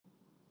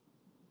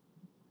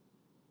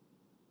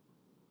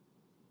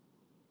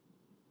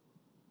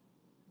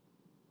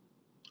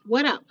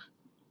What up?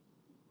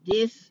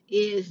 This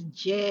is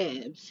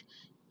Jeb's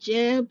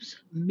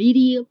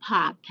Media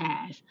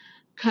Podcast,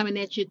 coming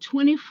at you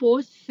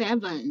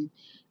 24/7.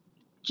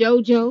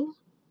 JoJo,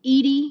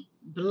 Edie,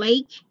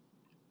 Blake,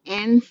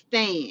 and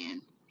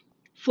Stan.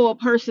 Four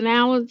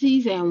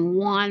personalities and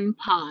one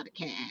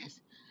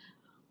podcast.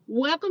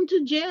 Welcome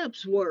to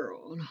Jeb's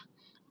World.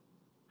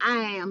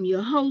 I am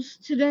your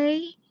host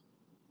today.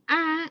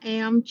 I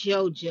am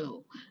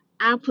JoJo.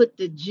 I put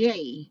the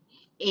J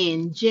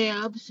in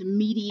Jeb's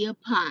Media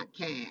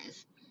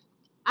Podcast.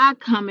 I'm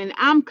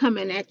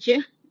coming at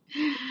you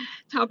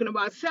talking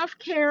about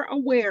self-care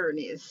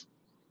awareness.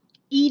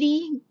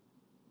 Edie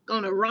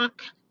gonna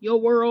rock your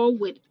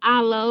world with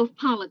I love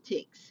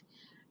politics.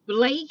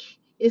 Blake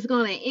is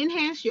gonna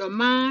enhance your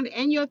mind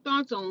and your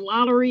thoughts on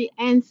lottery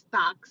and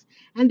stocks.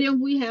 And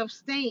then we have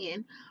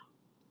Stan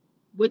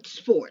with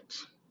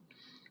sports.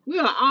 We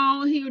are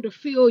all here to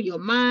fill your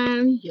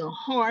mind, your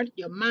heart,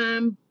 your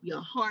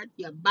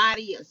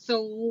body, your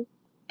soul,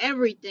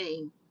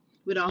 everything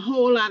with a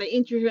whole lot of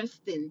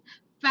interesting,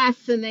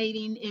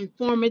 fascinating,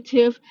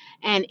 informative,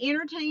 and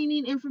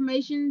entertaining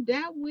information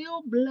that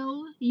will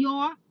blow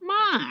your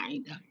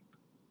mind.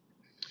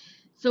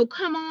 So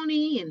come on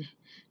in.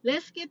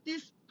 Let's get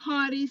this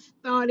party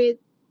started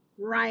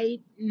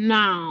right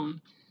now.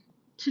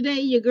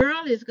 Today, your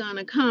girl is going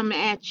to come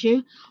at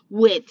you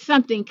with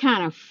something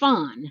kind of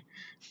fun,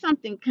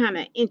 something kind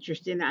of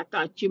interesting I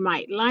thought you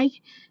might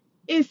like.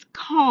 It's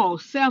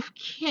called self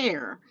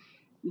care,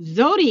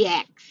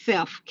 zodiac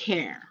self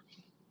care.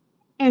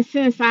 And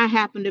since I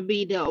happen to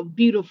be the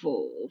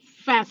beautiful,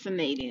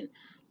 fascinating,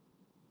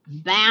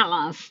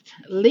 balanced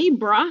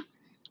Libra,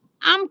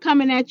 I'm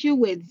coming at you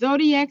with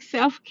zodiac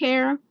self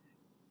care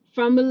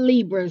from a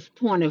Libra's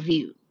point of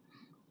view.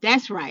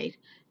 That's right.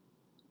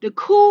 The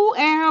cool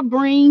air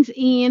brings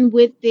in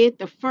with it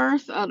the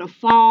first of the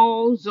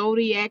fall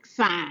zodiac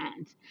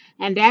signs,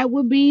 and that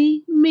would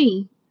be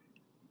me,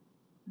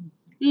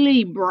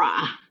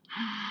 Libra.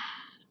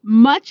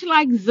 Much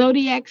like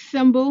zodiac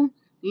symbol,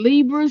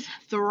 Libras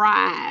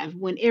thrive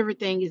when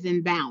everything is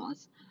in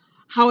balance.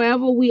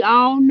 However, we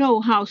all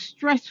know how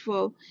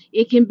stressful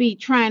it can be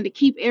trying to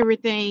keep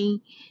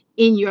everything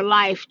in your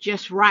life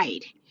just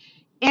right.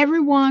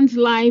 Everyone's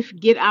life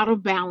get out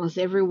of balance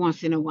every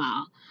once in a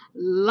while.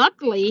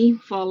 Luckily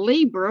for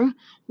Libra,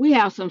 we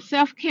have some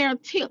self-care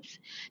tips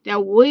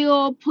that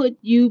will put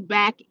you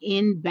back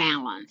in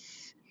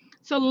balance.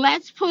 So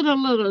let's put a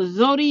little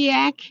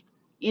zodiac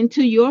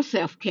into your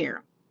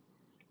self-care.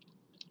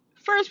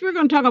 First, we're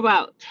going to talk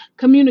about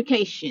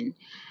communication.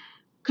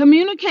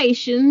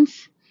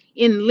 Communications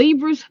in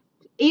Libras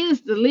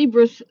is the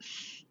Libra's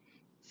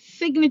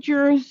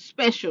signature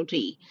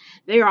specialty.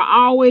 They are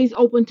always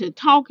open to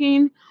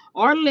talking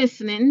or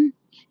listening,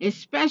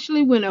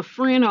 especially when a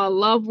friend or a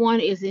loved one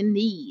is in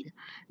need.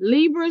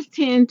 Libras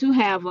tend to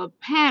have a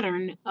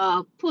pattern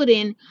of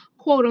putting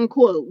quote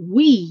unquote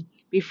we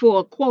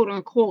before quote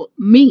unquote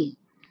me.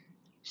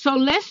 So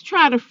let's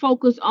try to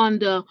focus on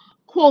the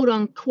quote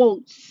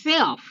unquote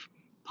self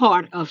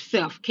part of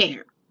self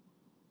care.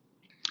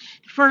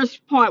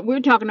 First part we're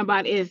talking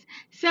about is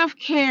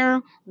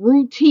self-care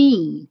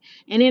routine,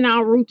 and in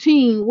our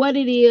routine what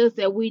it is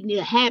that we need,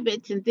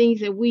 habits and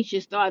things that we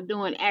should start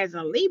doing as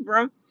a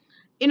Libra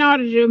in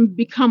order to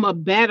become a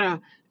better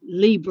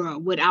Libra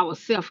with our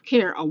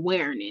self-care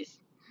awareness.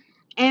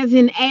 As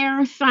in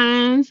air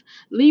signs,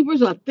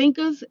 Libras are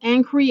thinkers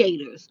and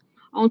creators.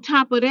 On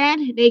top of that,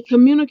 they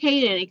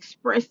communicate and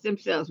express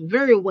themselves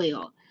very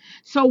well.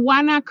 So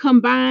why not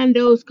combine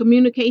those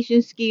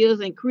communication skills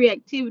and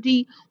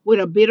creativity with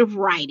a bit of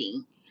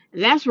writing?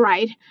 That's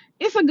right.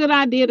 It's a good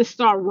idea to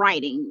start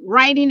writing.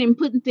 Writing and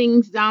putting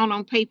things down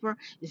on paper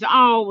has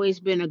always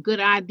been a good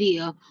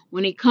idea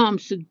when it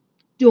comes to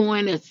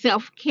doing a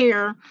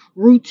self-care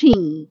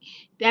routine.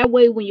 That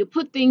way, when you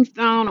put things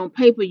down on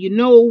paper, you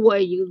know where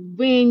you've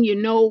been, you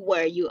know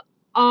where you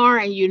are,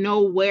 and you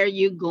know where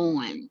you're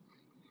going.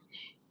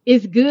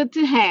 It's good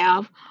to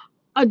have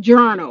a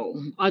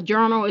journal. A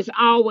journal is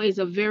always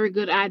a very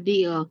good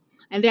idea.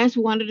 And that's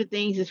one of the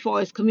things as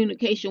far as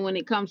communication when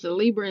it comes to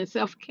Libra and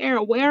self care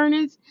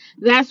awareness.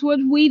 That's what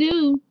we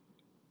do.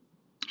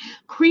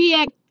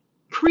 Create,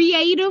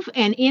 creative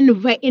and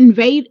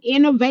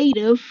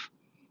innovative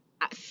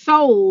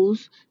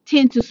souls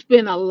tend to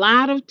spend a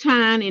lot of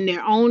time in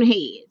their own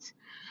heads.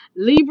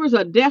 Libras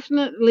are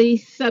definitely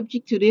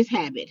subject to this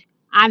habit.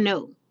 I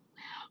know.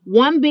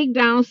 One big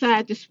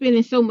downside to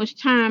spending so much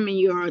time in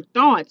your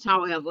thoughts,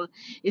 however,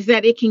 is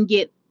that it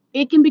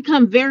can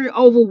become very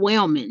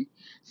overwhelming.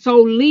 So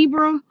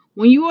Libra,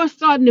 when you are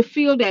starting to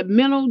feel that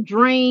mental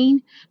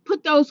drain,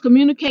 put those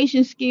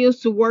communication skills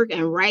to work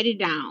and write it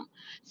down.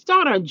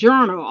 Start a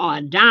journal or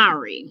a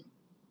diary.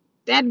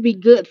 That'd be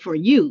good for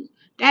you.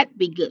 That'd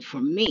be good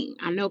for me.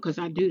 I know because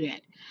I do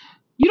that.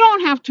 You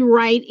don't have to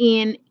write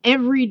in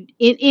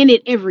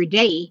it every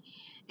day,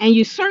 and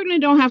you certainly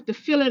don't have to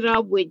fill it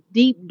up with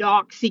deep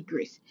dark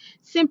secrets.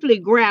 Simply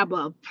grab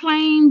a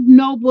plain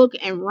notebook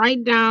and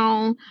write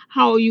down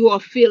how you are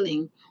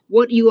feeling,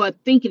 what you are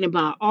thinking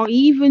about, or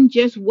even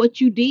just what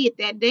you did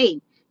that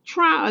day.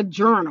 try a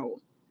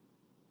journal.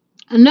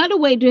 Another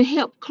way to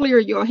help clear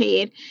your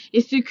head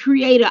is to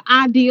create an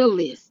idea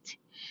list.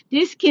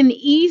 This can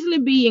easily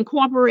be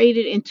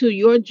incorporated into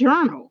your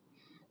journal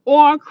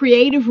or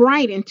creative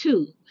writing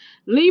too.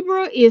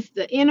 Libra is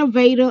the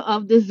innovator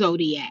of the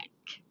zodiac.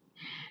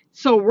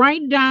 So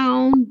write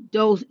down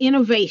those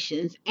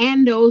innovations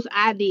and those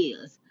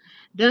ideas.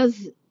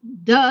 Does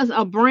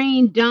a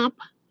brain dump?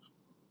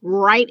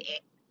 Write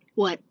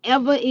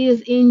whatever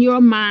is in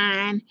your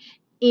mind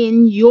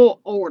in your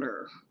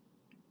order,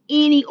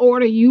 any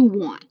order you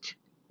want.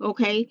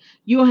 Okay,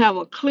 you'll have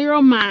a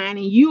clearer mind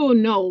and you'll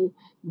know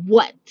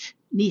what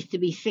needs to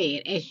be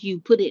said as you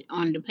put it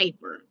on the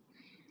paper.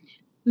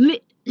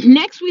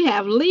 Next, we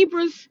have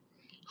Libras,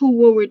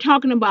 we're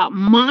talking about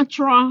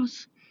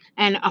mantras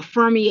and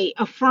affirmations.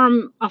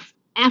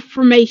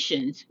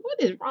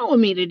 What is wrong with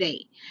me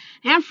today?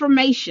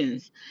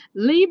 Affirmations.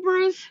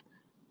 Libras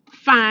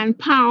find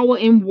power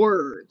in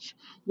words,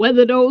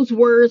 whether those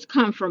words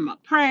come from a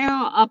prayer,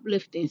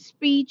 uplifting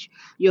speech,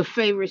 your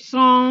favorite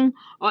song,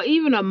 or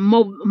even a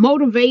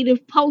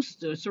motivative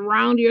poster.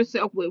 Surround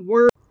yourself with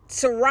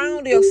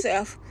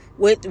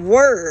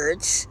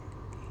words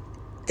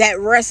that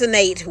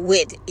resonate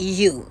with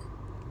you.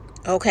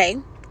 Okay?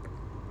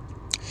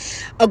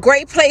 A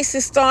great place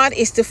to start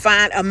is to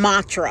find a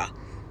mantra.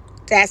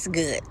 That's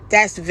good.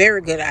 That's a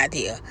very good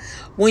idea.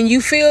 When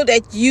you feel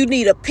that you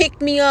need a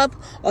pick-me-up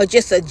or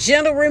just a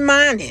gentle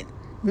reminder,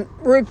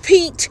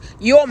 repeat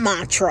your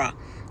mantra.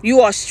 You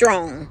are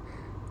strong.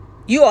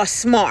 You are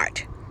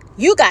smart.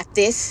 You got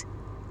this.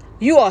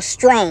 You are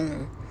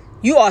strong.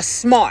 You are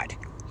smart.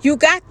 You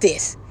got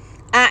this.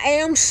 I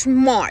am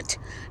smart.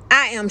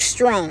 I am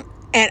strong.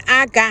 And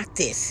I got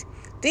this.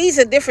 These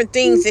are different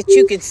things that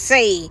you can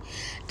say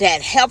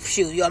that helps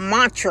you, your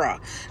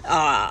mantra,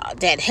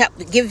 that help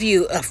give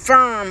you a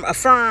firm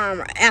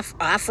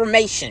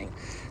affirmation.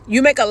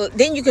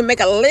 Then you can make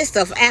a list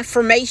of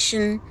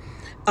affirmation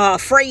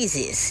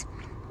phrases.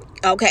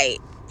 Okay,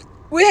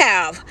 we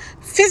have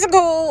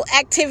physical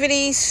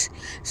activities,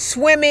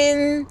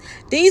 swimming.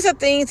 These are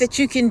things that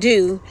you can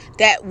do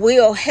that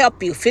will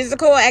help you.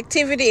 Physical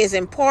activity is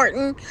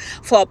important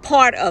for a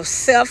part of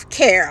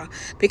self-care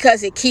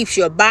because it keeps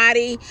your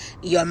body,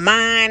 your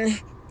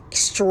mind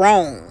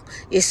strong.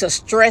 It's a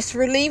stress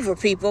reliever,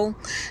 people.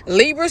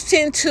 Libras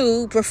tend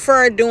to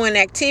prefer doing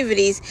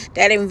activities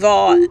that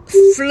involve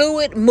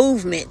fluid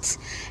movements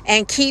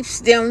and keeps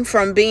them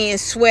from being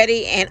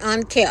sweaty and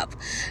unkept,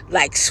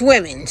 like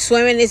swimming.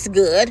 Swimming is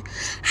good.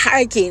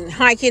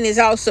 Hiking is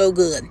also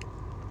good.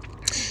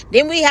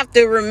 Then we have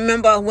to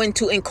remember when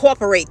to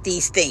incorporate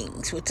these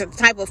things with the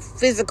type of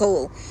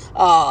physical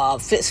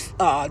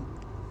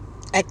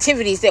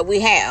activities that we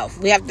have.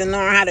 We have to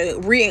learn how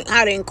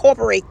to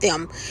incorporate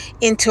them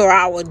into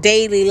our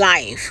daily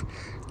life.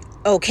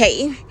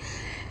 Okay.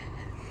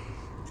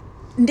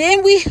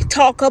 Then we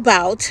talk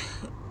about.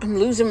 I'm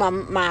losing my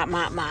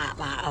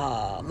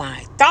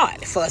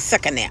thought for a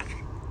second now.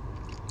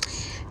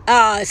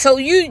 So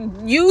you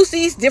use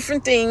these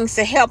different things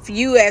to help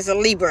you as a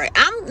Libra.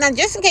 Now,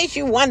 just in case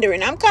you're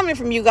wondering, I'm coming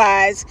to you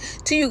guys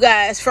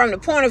from the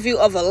point of view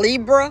of a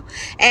Libra,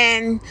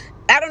 and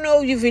I don't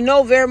know if you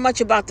know very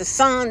much about the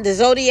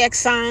zodiac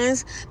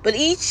signs, but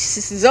each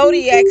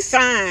zodiac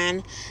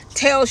sign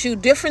tells you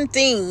different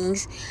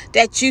things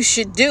that you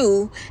should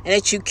do and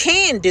that you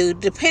can do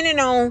depending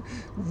on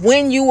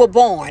when you were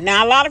born.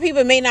 Now, a lot of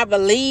people may not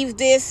believe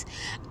this.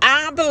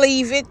 I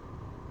believe it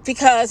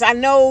because I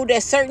know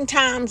that certain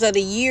times of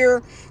the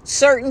year,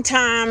 certain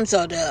times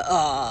of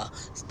the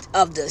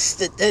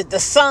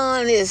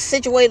sun is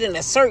situated in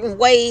a certain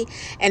way,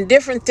 and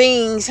different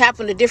things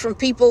happen to different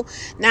people.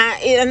 Now,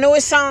 I know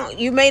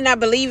you may not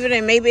believe it,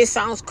 and maybe it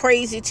sounds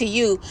crazy to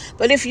you,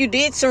 but if you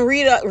did some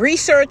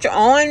research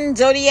on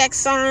zodiac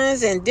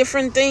signs and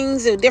different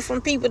things of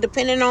different people,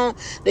 depending on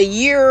the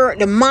year,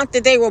 the month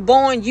that they were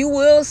born, you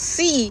will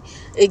see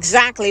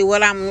exactly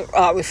what I'm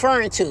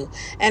referring to.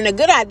 And the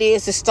good idea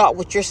is to start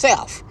with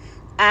yourself.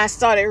 I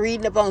started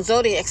reading up on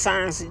zodiac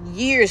signs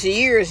years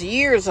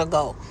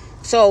ago.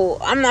 So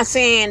I'm not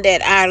saying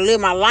that I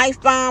live my life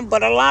by them,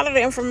 but a lot of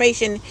the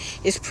information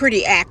is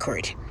pretty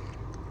accurate.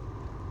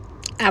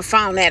 I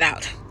found that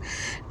out.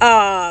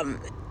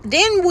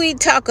 Then we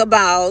talk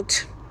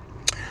about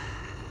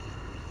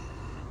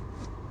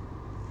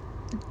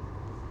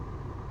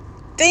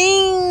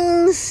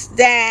things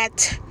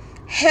that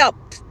help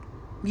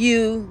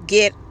you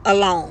get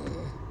along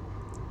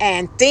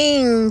and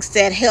things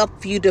that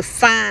help you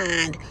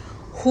define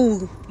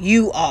who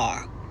you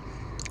are,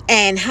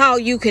 and how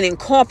you can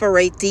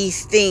incorporate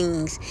these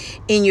things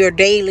in your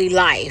daily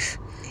life,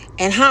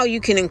 and how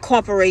you can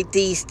incorporate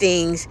these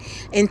things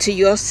into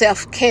your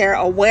self-care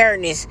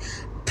awareness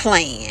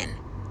plan.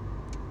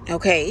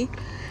 Okay?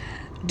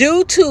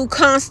 Due to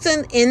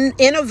constant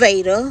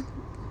innovator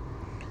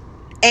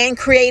and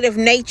creative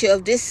nature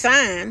of this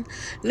sign,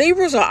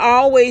 Libras are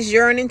always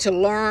yearning to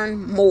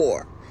learn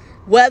more,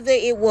 whether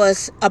it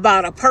was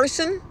about a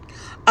person,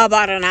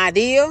 about an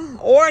idea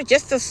or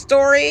just a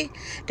story,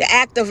 the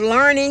act of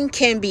learning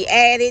can be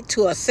added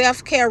to a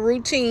self-care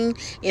routine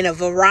in a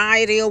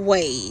variety of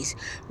ways.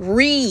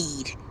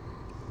 Read.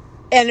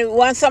 And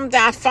something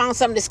I found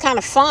something that's kind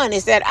of fun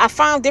is that I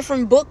found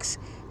different books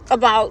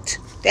about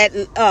that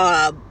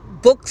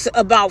books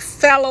about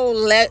fellow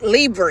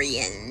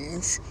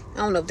Librians. I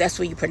don't know if that's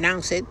what you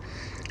pronounce it.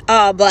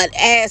 But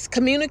as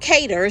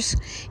communicators,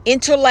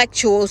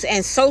 intellectuals,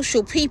 and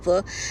social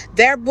people,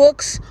 their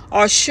books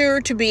are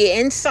sure to be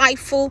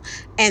insightful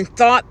and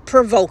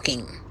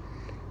thought-provoking.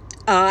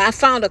 I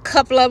found a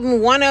couple of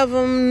them. One of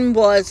them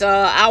was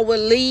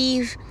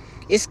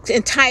it's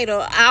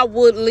entitled I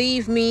Would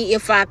Leave Me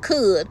If I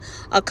Could,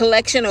 a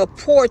collection of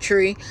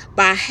poetry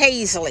by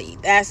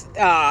Hazley. That's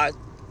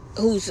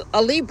who's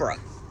a Libra.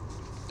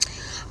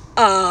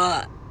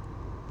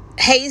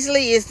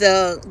 Hazley is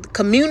the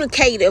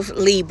communicative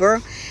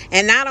Libra,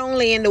 and not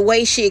only in the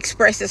way she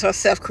expresses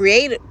herself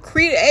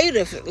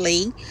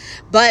creatively,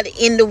 but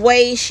in the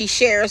way she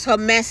shares her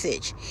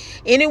message.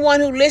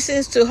 Anyone who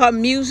listens to her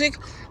music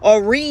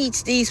or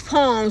reads these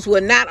poems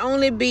will not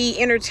only be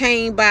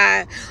entertained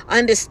but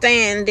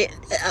understand the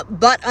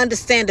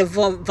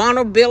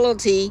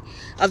vulnerability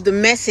of the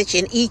message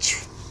in each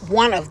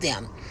one of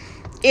them.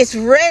 It's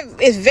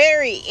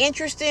very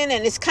interesting,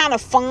 and it's kind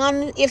of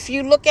fun if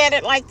you look at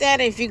it like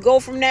that. If you go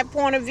from that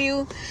point of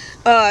view,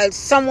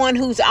 someone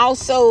who's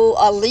also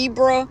a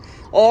Libra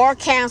or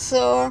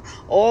Cancer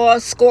or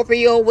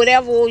Scorpio,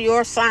 whatever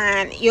your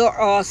sign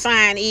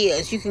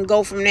is, you can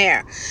go from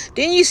there.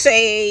 Then you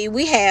say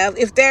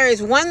if there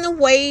is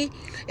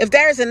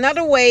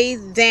another way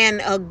than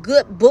a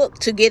good book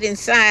to get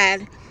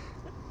inside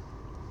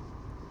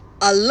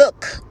a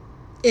look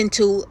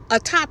into a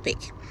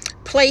topic,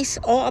 place,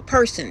 or a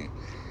person,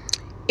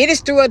 it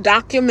is through a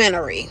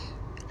documentary.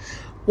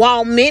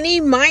 While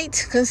many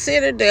might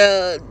consider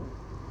the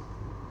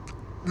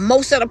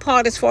most of the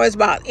part as far as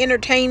about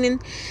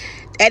entertaining,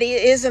 that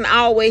it isn't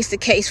always the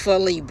case for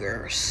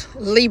Librians.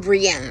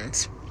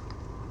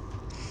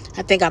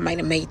 I think I might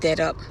have made that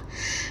up.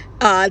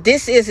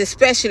 This is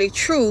especially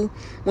true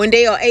when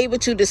they are able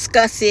to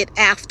discuss it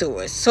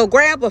afterwards. So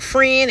grab a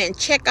friend and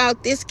check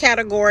out this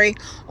category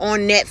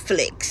on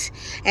Netflix.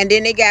 And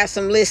then they got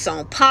some lists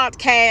on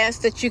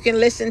podcasts that you can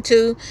listen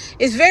to.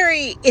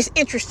 It's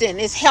interesting.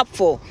 It's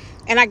helpful.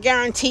 And I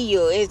guarantee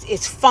you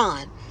it's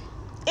fun.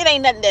 It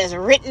ain't nothing that's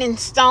written in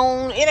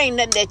stone. It ain't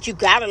nothing that you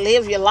got to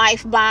live your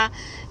life by.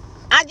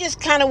 I just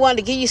kind of wanted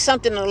to give you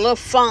something a little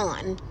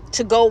fun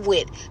to go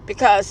with,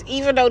 because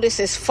even though this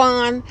is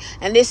fun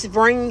and this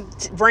bring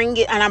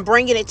it, and I'm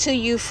bringing it to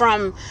you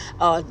from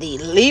the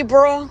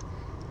Libra,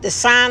 the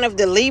sign of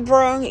the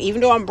Libra, even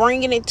though I'm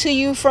bringing it to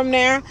you from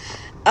there,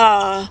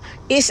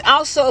 it's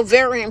also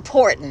very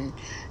important,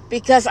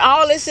 because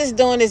all this is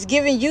doing is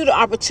giving you the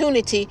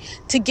opportunity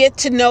to get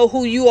to know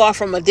who you are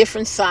from a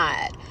different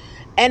side.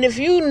 And if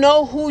you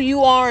know who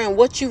you are and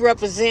what you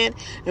represent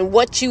and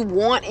what you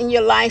want in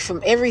your life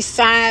from every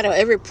side or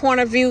every point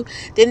of view,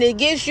 then it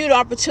gives you the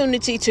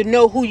opportunity to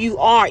know who you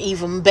are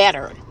even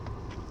better.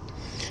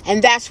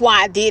 And that's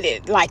why I did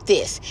it like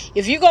this.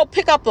 If you go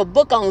pick up a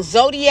book on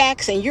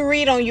zodiacs and you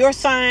read on your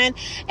sign,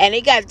 and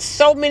they got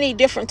so many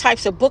different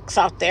types of books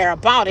out there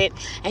about it,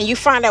 and you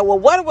find out, well,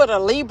 what would a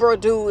Libra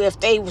do if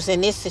they was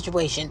in this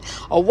situation?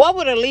 Or what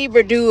would a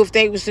Libra do if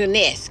they was in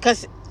this?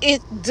 Because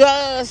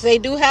they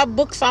do have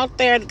books out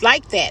there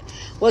like that,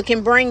 what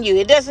can bring you.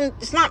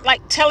 It's not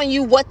like telling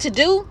you what to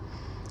do,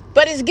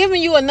 but it's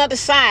giving you another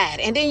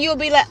side. And then you'll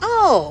be like,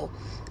 oh,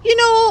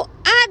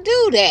 I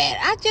do that.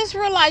 I just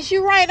realized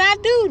you're right. I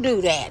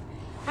do that.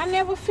 I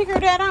never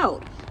figured that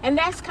out. And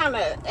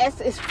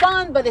it's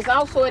fun, but it's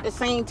also at the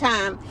same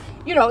time,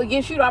 it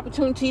gives you the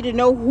opportunity to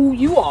know who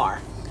you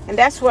are. And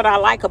that's what I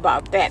like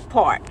about that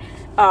part.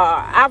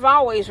 I've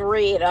always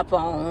read up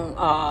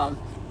on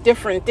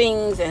different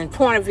things and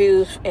point of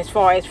views as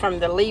far as from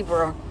the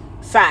Libra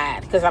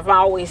side, because I've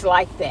always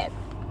liked that.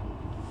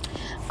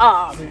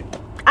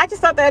 I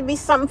just thought that'd be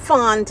something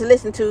fun to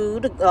listen to,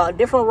 the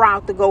different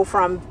route to go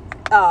from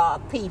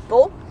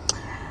people.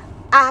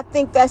 I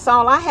think that's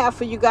all I have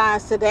for you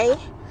guys today.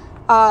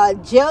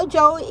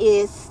 JoJo,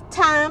 it's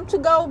time to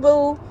go,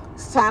 boo.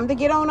 It's time to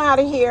get on out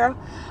of here.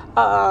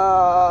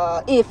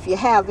 If you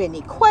have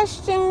any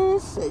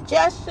questions,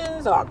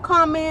 suggestions, or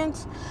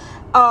comments,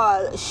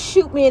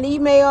 shoot me an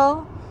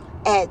email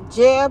at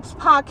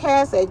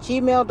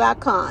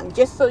jebspodcast@gmail.com.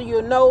 Just so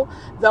you know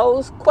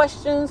those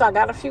questions. I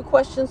got a few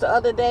questions the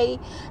other day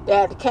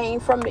that came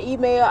from the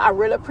email. I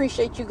really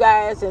appreciate you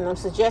guys and the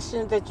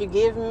suggestions that you're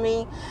giving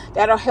me.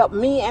 That'll help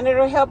me and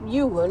it'll help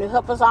you, and it'll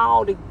help us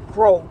all to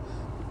grow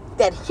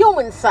that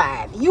human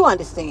side. You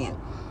understand.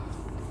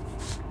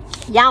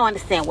 Y'all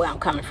understand where I'm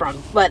coming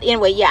from. But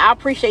anyway, I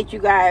appreciate you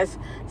guys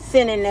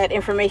sending that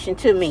information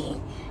to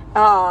me.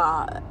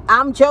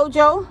 I'm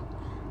JoJo,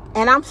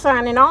 and I'm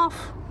signing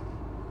off.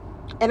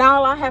 And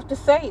all I have to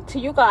say to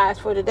you guys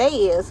for today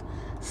is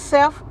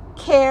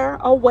self-care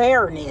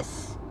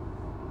awareness,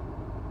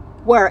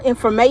 where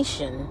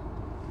information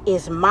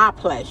is my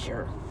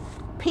pleasure.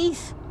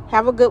 Peace,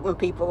 Have a good one,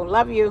 people.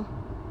 Love you.